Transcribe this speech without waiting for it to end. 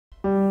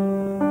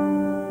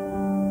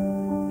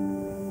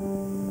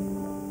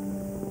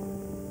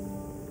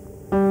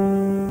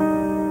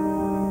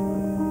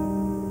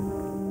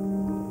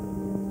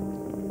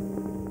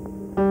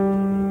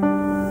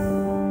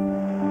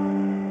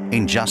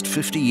just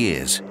 50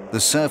 years, the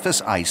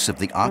surface ice of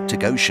the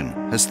Arctic Ocean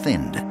has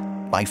thinned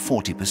by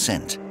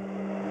 40%.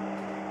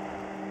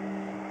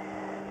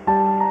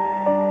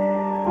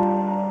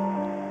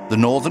 The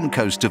northern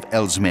coast of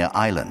Ellesmere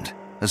Island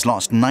has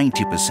lost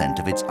 90%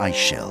 of its ice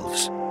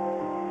shelves.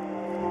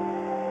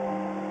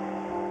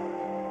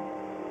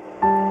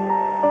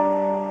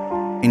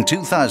 In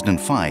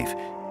 2005,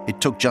 it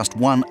took just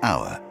 1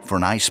 hour for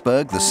an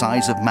iceberg the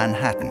size of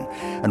Manhattan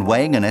and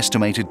weighing an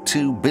estimated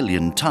 2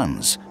 billion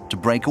tons to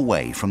break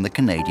away from the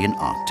Canadian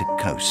Arctic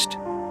coast.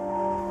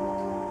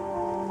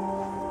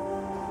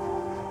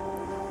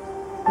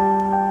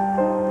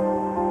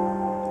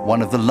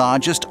 One of the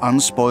largest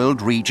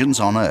unspoiled regions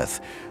on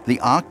Earth, the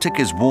Arctic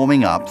is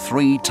warming up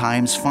 3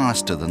 times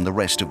faster than the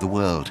rest of the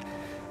world.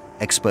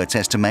 Experts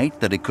estimate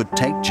that it could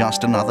take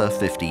just another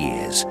 50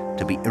 years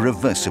to be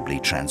irreversibly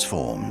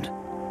transformed.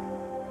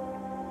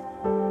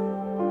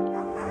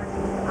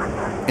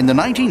 In the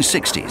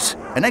 1960s,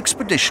 an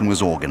expedition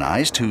was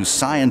organized whose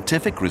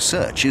scientific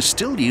research is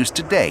still used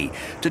today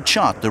to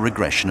chart the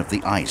regression of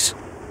the ice.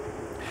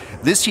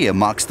 This year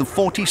marks the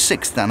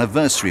 46th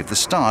anniversary of the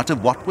start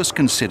of what was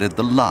considered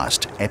the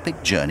last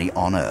epic journey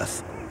on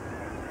Earth.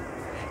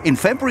 In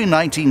February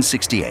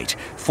 1968,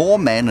 4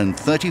 men and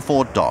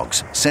 34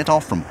 dogs set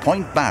off from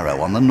Point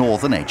Barrow on the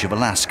northern edge of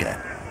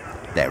Alaska.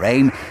 Their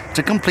aim,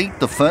 to complete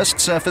the first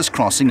surface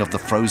crossing of the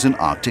frozen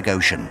Arctic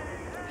Ocean.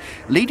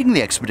 Leading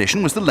the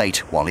expedition was the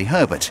late Wally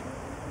Herbert.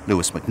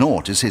 Lewis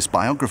McNaught is his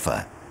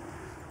biographer.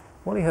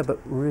 Wally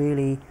Herbert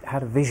really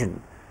had a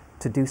vision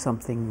to do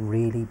something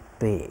really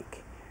big.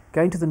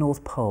 Going to the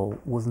North Pole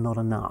was not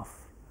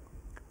enough.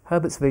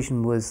 Herbert's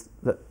vision was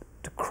that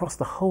to cross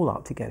the whole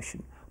Arctic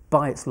Ocean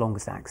by its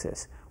longest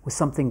axis was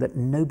something that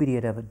nobody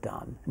had ever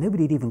done,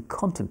 nobody had even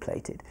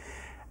contemplated.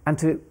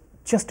 And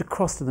just to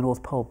cross to the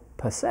North Pole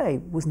per se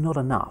was not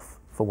enough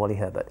for Wally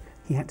Herbert.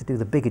 He had to do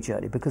the bigger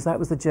journey because that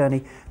was the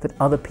journey that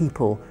other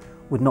people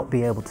would not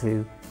be able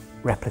to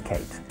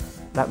replicate.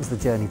 That was the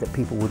journey that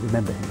people would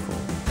remember him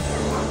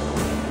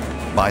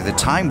for. By the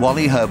time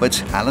Wally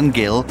Herbert, Alan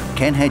Gill,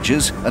 Ken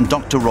Hedges and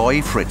Dr.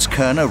 Roy Fritz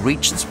Kerner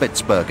reached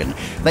Spitsbergen,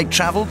 they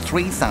travelled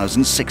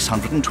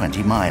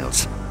 3,620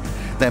 miles.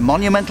 Their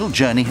monumental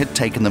journey had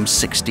taken them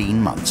 16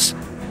 months.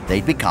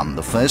 They'd become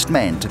the first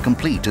men to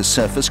complete a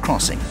surface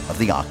crossing of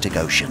the Arctic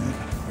Ocean.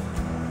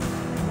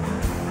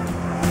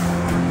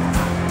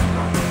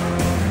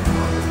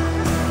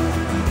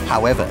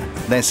 However,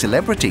 their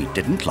celebrity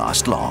didn't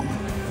last long.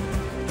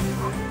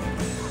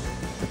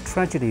 The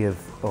tragedy of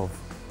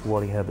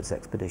Wally Herbert's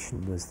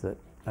expedition was that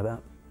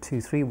about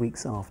 2-3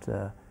 weeks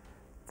after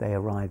they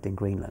arrived in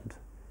Greenland,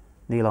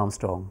 Neil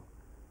Armstrong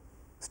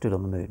stood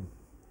on the moon.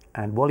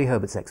 And Wally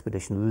Herbert's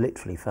expedition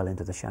literally fell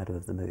into the shadow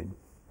of the moon.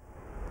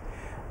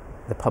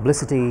 The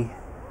publicity,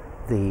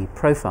 the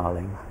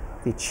profiling,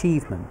 the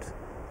achievement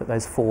that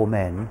those 4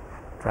 men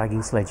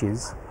dragging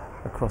sledges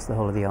across the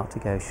whole of the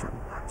Arctic Ocean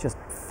just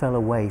fell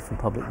away from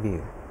public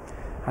view.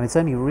 And it's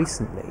only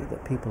recently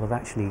that people have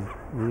actually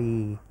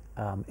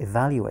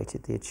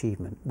evaluated the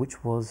achievement,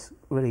 which was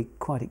really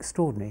quite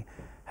extraordinary,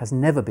 has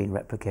never been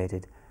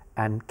replicated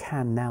and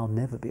can now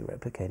never be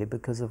replicated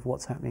because of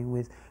what's happening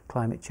with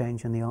climate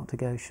change in the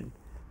Arctic Ocean.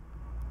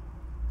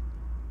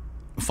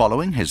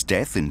 Following his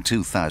death in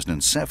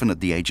 2007 at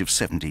the age of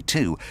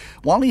 72,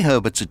 Wally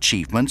Herbert's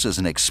achievements as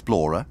an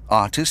explorer,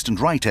 artist and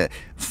writer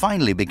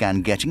finally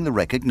began getting the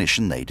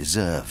recognition they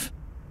deserve.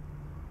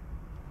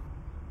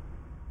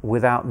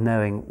 Without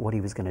knowing what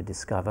he was going to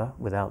discover,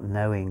 without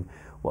knowing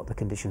what the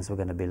conditions were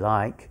going to be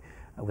like,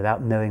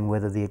 without knowing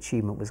whether the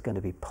achievement was going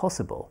to be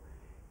possible,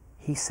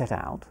 he set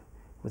out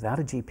without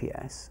a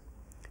GPS,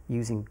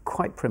 using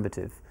quite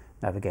primitive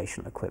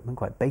navigational equipment,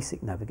 quite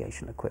basic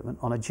navigational equipment,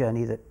 on a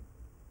journey that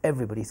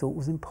everybody thought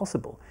was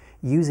impossible,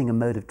 using a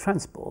mode of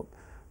transport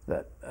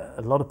that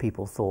a lot of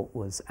people thought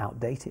was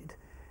outdated.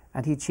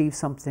 And he achieved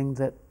something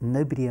that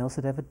nobody else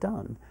had ever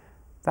done.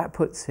 That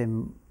puts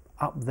him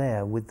up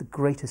there with the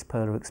greatest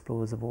polar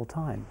explorers of all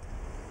time.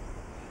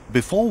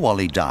 Before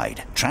Wally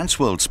died,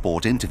 Transworld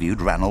Sport interviewed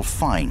Ranulph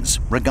Fiennes,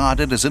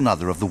 regarded as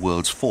another of the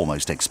world's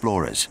foremost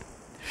explorers.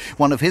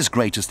 One of his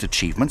greatest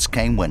achievements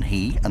came when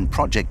he and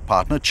project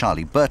partner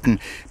Charlie Burton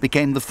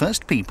became the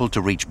first people to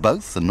reach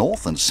both the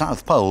North and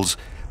South Poles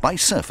by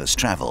surface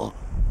travel.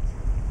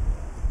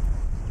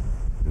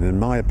 In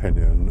my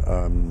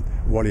opinion,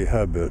 Wally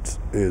Herbert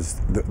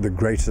is the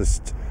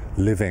greatest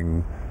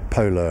living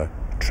polar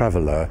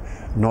traveller,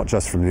 not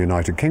just from the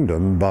United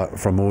Kingdom, but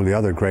from all the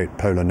other great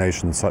polar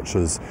nations such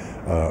as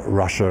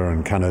Russia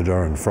and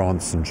Canada and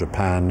France and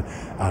Japan,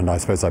 and I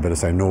suppose I better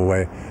say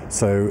Norway.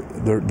 So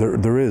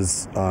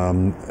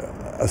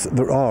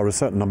there are a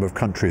certain number of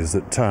countries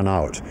that turn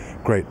out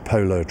great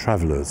polar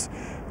travellers,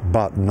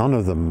 but none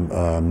of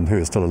them who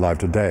are still alive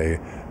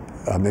today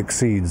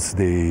exceeds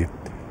the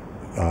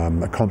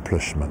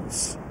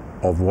accomplishments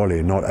of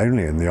Wally, not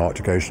only in the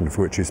Arctic Ocean,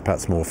 for which he's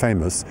perhaps more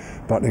famous,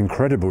 but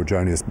incredible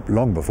journeys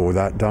long before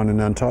that down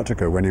in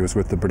Antarctica when he was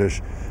with the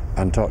British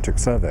Antarctic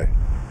Survey.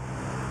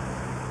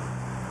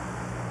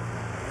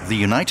 The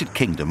United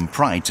Kingdom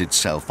prides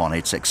itself on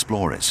its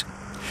explorers.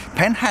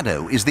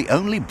 Penhaddo is the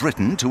only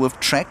Briton to have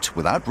trekked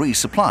without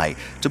resupply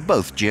to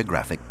both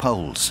geographic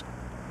poles.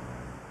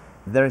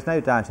 There is no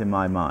doubt in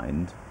my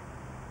mind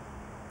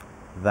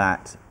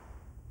that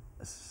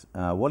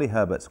Wally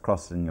Herbert's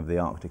crossing of the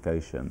Arctic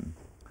Ocean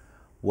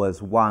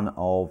was one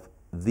of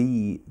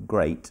the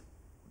great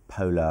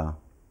polar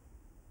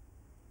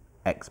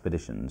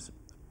expeditions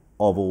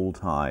of all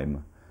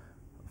time,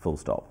 full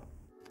stop.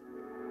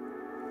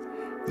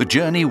 The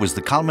journey was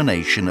the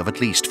culmination of at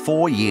least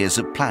 4 years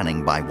of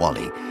planning by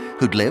Wally,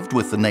 who'd lived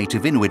with the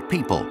native Inuit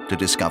people to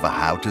discover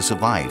how to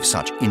survive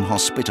such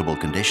inhospitable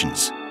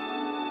conditions.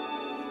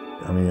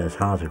 I mean, at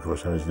heart, of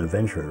course, I was an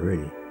adventurer,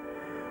 really.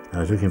 I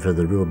was looking for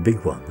the real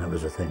big one, that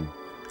was the thing.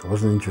 I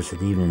wasn't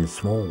interested even in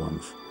small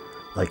ones.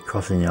 Like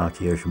crossing the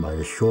Arctic Ocean by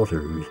the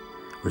shorter route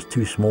was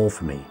too small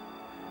for me.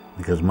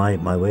 Because my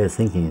way of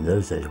thinking in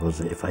those days was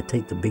that if I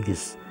take the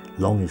biggest,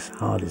 longest,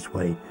 hardest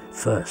way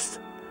first,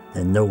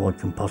 then no one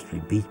can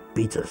possibly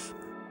beat us.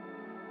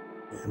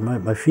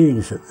 My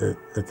feelings at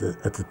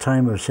the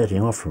time of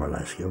setting off from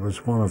Alaska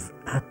was one of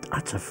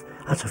utter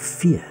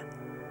fear.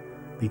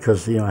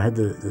 Because, you know, I had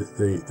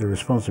the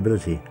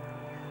responsibility,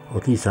 or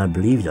at least I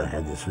believed I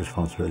had this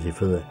responsibility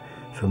for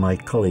my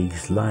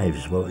colleagues'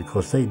 lives. Well, of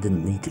course, they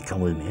didn't need to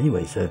come with me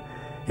anyway, so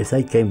if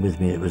they came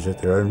with me, it was at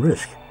their own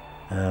risk.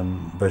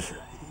 But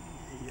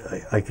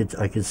I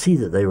could see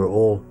that they were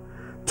all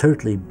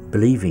totally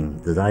believing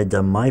that I'd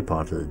done my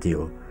part of the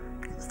deal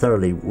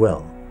thoroughly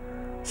well,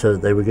 so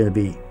that they were going to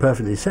be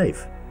perfectly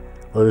safe.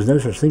 Well, there was no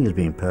such thing as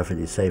being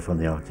perfectly safe on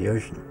the Arctic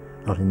Ocean,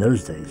 not in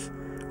those days,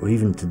 or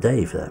even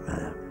today for that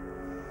matter.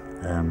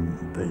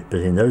 But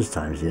in those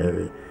times, you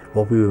know,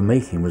 what we were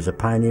making was a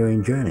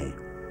pioneering journey.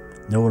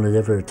 No one had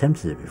ever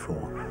attempted it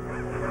before.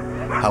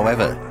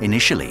 However,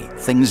 initially,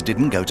 things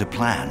didn't go to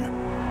plan.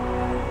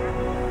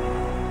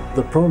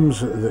 The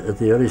problems at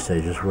the early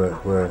stages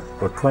were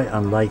quite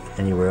unlike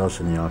anywhere else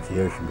in the Arctic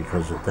Ocean,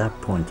 because at that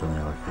point on the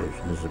Arctic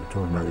Ocean, as we're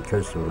talking about the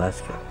coast of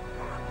Alaska,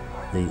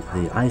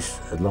 the ice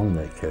along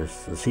that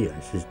coast, the sea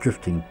ice, is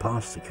drifting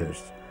past the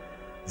coast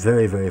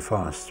very, very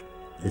fast.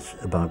 It's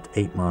about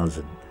 8 miles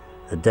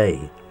a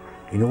day.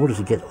 In order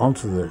to get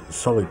onto the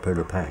solid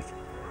polar pack,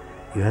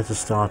 you had to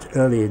start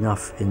early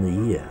enough in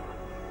the year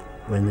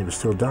when it was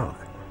still dark.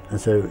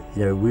 And so,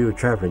 you know, we were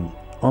traveling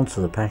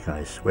onto the pack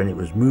ice when it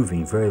was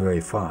moving very,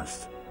 very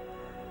fast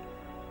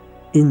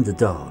in the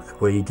dark,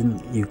 where you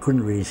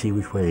couldn't really see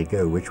which way to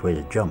go, which way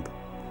to jump,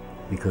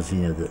 because, you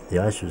know, the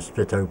ice was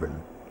split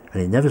open,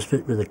 and it never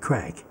split with a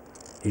crack.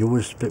 It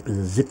always split with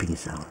a zipping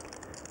sound,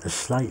 a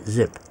slight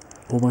zip,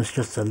 almost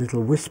just a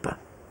little whisper,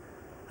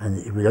 and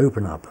it would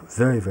open up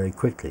very, very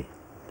quickly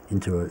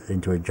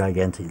into a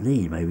gigantic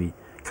lead, maybe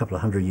a couple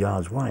of 100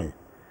 yards wide,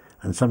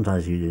 and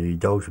sometimes your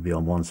dogs would be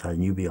on one side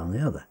and you'd be on the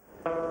other.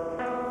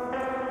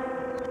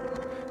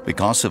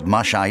 Because of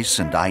mush ice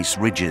and ice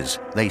ridges,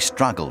 they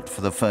struggled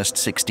for the first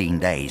 16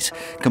 days,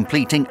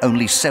 completing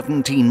only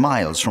 17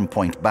 miles from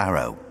Point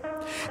Barrow.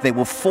 They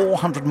were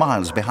 400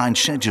 miles behind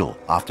schedule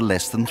after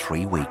less than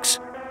 3 weeks.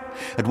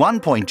 At one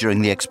point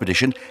during the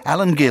expedition,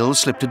 Alan Gill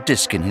slipped a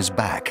disc in his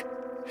back.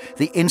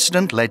 The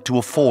incident led to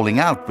a falling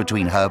out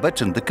between Herbert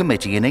and the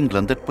committee in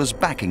England that was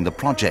backing the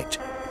project.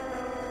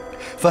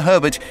 For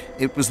Herbert,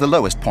 it was the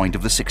lowest point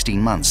of the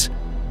 16 months.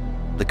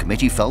 The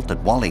committee felt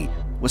that Wally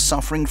was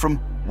suffering from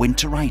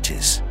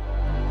winteritis.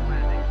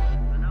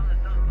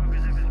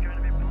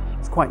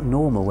 It's quite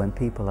normal when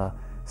people are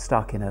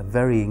stuck in a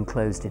very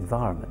enclosed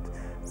environment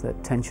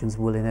that tensions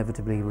will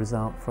inevitably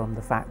result from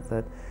the fact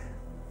that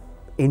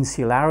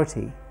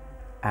insularity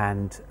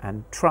and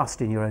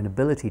trust in your own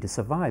ability to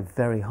survive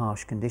very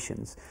harsh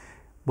conditions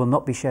will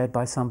not be shared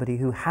by somebody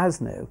who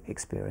has no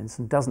experience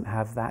and doesn't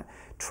have that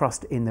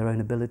trust in their own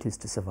abilities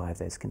to survive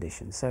those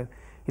conditions. So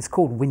it's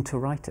called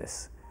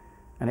winteritis.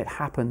 And it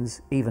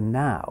happens even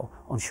now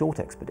on short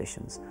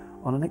expeditions.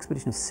 On an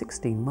expedition of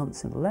 16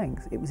 months in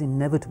length, it was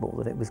inevitable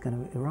that it was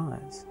going to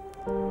arise.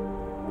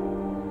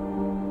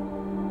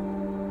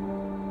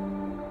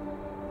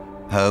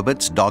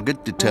 Herbert's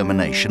dogged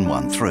determination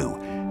won through,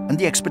 and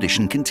the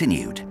expedition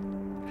continued.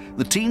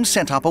 The team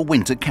set up a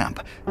winter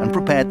camp and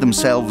prepared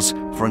themselves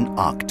for an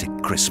Arctic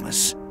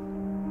Christmas.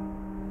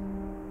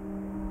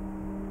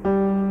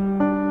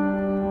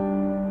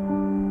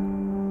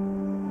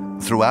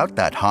 Throughout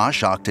that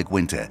harsh Arctic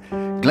winter,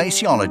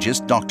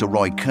 glaciologist Dr.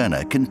 Roy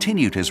Kerner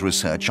continued his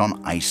research on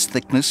ice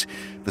thickness,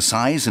 the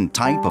size and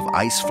type of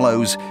ice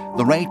flows,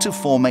 the rate of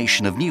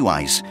formation of new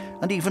ice,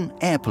 and even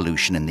air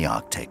pollution in the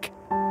Arctic.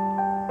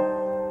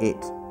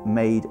 It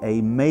made a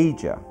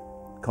major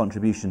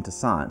contribution to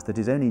science that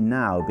is only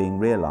now being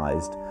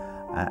realised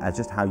as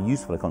just how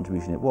useful a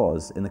contribution it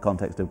was in the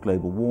context of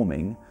global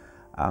warming.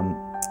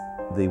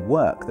 The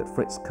work that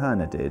Fritz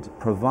Kerner did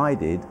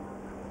provided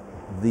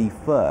the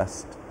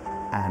first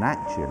and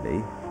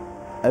actually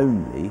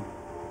only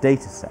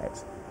data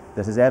set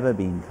that has ever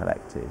been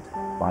collected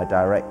by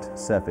direct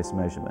surface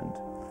measurement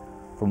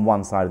from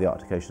one side of the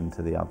Arctic Ocean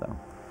to the other.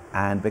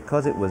 And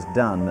because it was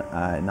done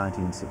in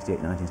 1968,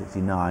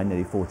 1969,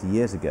 nearly 40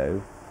 years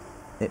ago,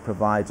 it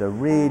provides a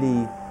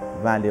really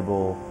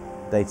valuable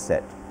data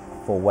set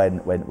for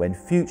when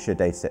future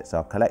data sets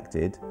are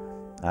collected,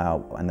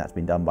 and that's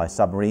been done by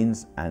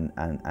submarines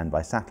and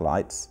by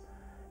satellites.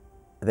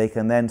 They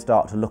can then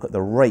start to look at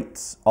the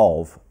rates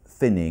of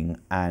thinning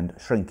and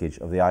shrinkage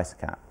of the ice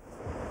cap.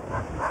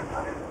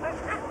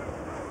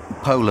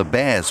 Polar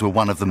bears were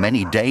one of the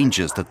many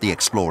dangers that the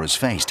explorers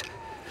faced.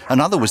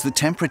 Another was the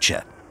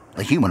temperature.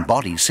 The human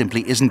body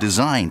simply isn't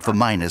designed for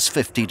minus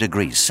 50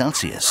 degrees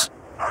Celsius.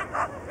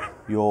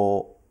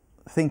 Your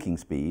thinking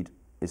speed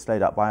is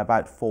slowed up by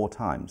about 4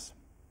 times,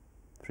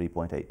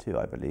 3.82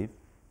 I believe,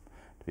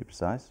 to be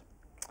precise.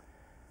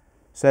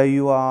 So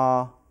you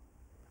are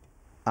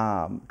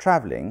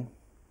travelling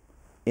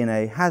in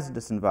a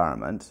hazardous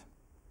environment,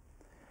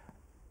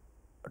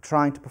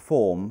 trying to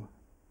perform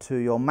to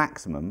your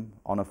maximum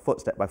on a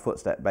footstep by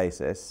footstep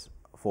basis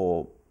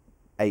for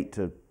 8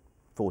 to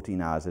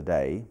 14 hours a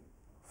day,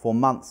 for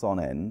months on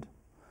end,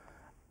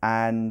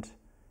 and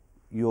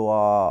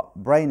your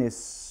brain is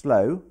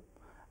slow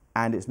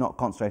and it's not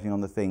concentrating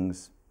on the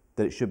things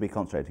that it should be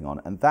concentrating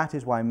on. And that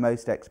is why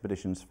most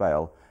expeditions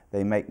fail.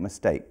 They make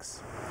mistakes.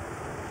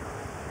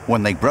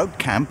 When they broke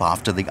camp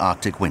after the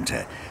Arctic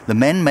winter, the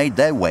men made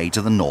their way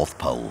to the North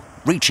Pole,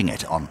 reaching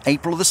it on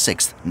April the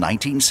 6th,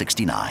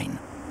 1969.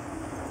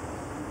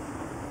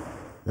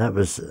 That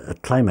was a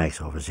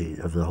climax, obviously,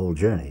 of the whole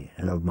journey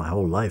and of my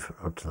whole life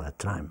up to that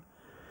time.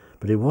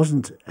 But it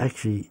wasn't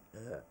actually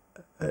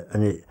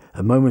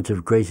a moment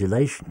of great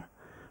elation,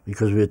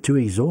 because we were too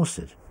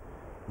exhausted.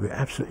 We were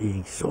absolutely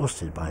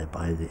exhausted by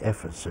the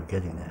efforts of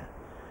getting there,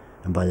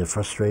 and by the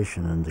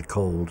frustration and the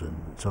cold and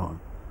so on.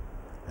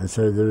 And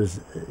so there was,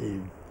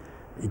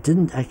 it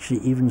didn't actually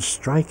even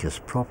strike us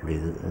properly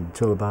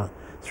until about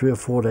 3 or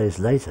 4 days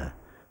later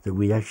that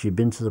we'd actually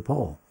been to the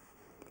pole.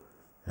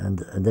 And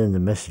then the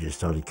messages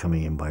started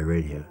coming in by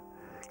radio,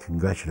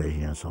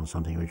 congratulating us on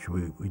something which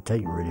we'd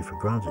taken really for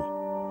granted.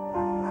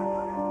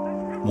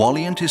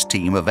 Wally and his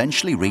team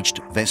eventually reached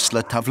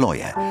Vesla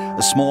Tavloje,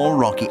 a small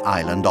rocky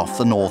island off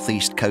the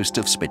northeast coast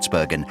of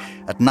Spitsbergen,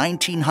 at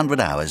 1900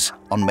 hours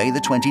on May the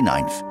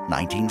 29th,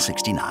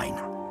 1969.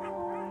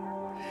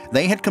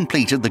 They had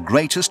completed the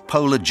greatest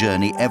polar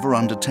journey ever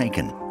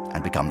undertaken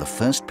and become the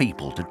first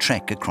people to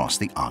trek across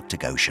the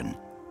Arctic Ocean.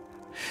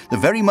 The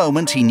very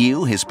moment he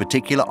knew his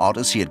particular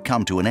odyssey had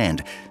come to an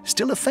end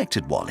still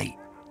affected Wally,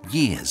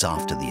 years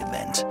after the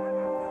event.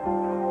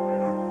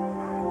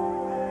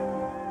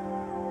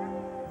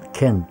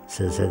 Ken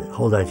said,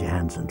 hold out your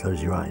hands and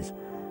close your eyes,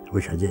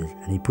 which I did,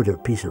 and he put a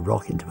piece of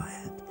rock into my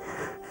hand.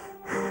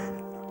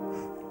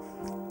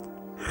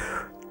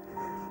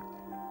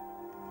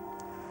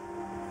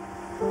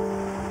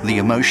 The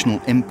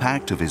emotional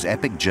impact of his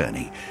epic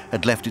journey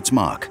had left its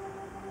mark.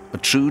 A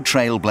true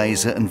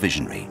trailblazer and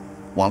visionary,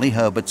 Wally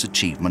Herbert's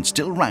achievement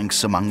still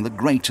ranks among the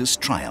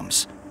greatest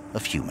triumphs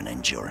of human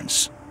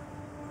endurance.